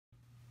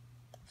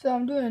So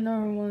I'm doing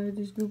another one of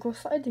these Google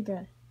slides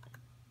again.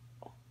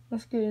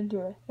 Let's get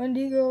into it.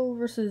 Wendigo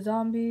versus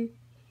Zombie.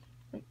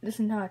 This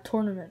is not a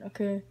tournament,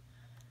 okay?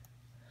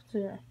 So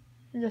yeah,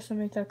 just to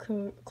make that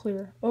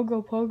clear.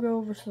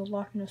 Ogopogo versus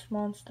Loch Ness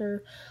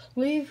Monster.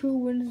 Leave who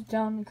wins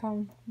down in the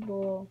comments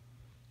below.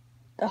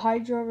 The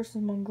Hydra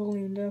versus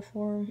Mongolian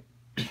Deathworm.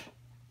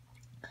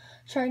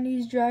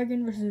 Chinese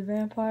Dragon versus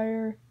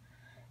Vampire.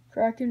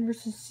 Kraken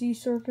versus Sea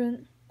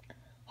Serpent.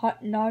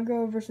 Hot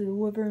Naga versus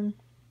Wyvern.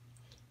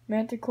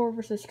 Manticore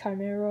versus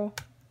Chimera.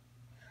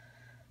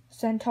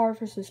 Centaur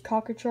versus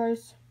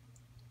Cockatrice.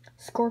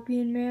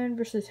 Scorpion Man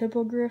versus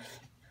Hippogriff.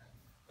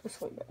 This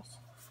way, guys.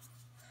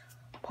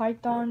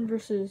 Python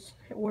versus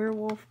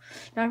Werewolf.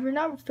 Now, if you're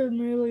not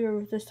familiar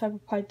with this type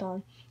of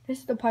python, this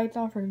is the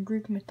python from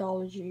Greek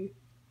mythology.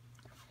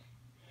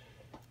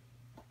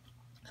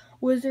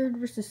 Wizard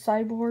versus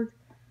Cyborg.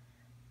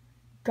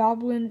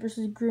 Goblin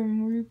versus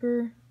Grim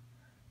Reaper.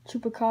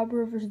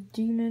 Chupacabra versus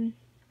Demon.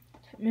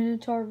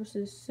 Minotaur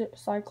versus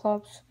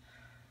Cyclops.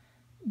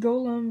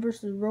 Golem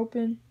versus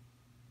Ropin.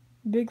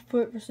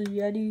 Bigfoot versus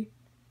Yeti.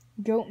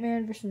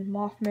 Goatman versus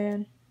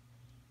Mothman.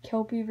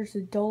 Kelpie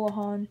versus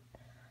Dolahan.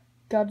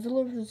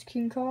 Godzilla versus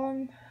King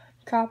Kong.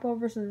 Kappa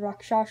versus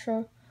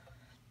Rakshasa.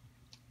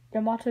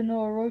 Yamato no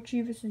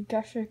Orochi versus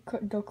Gasha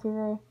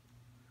Dokuro.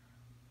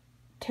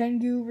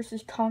 Tengu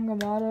versus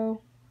Kangamato.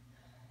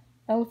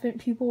 Elephant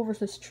People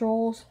versus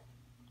Trolls.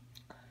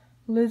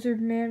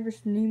 Lizard Man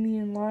versus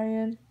Nemean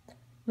Lion.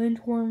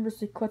 Lindworm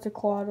versus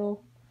Quetzalcoatl.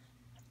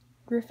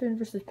 Griffin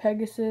versus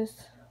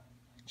Pegasus.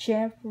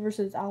 Champ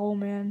versus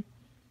Owlman.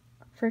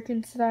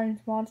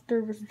 Frankenstein's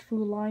Monster versus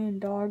Fu Lion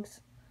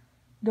Dogs.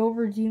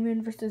 Dover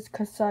Demon versus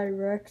Kasai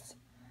Rex.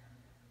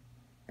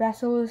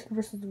 Basilisk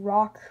versus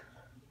Rock.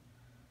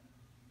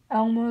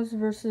 Almas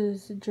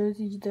versus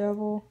Jersey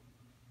Devil.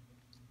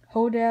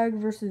 Hodag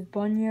versus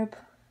Bunyip.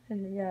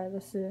 And yeah,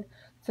 that's it.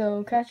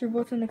 So catch your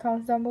votes in the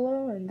comments down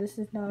below, and this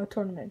is now a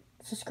tournament.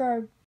 Subscribe.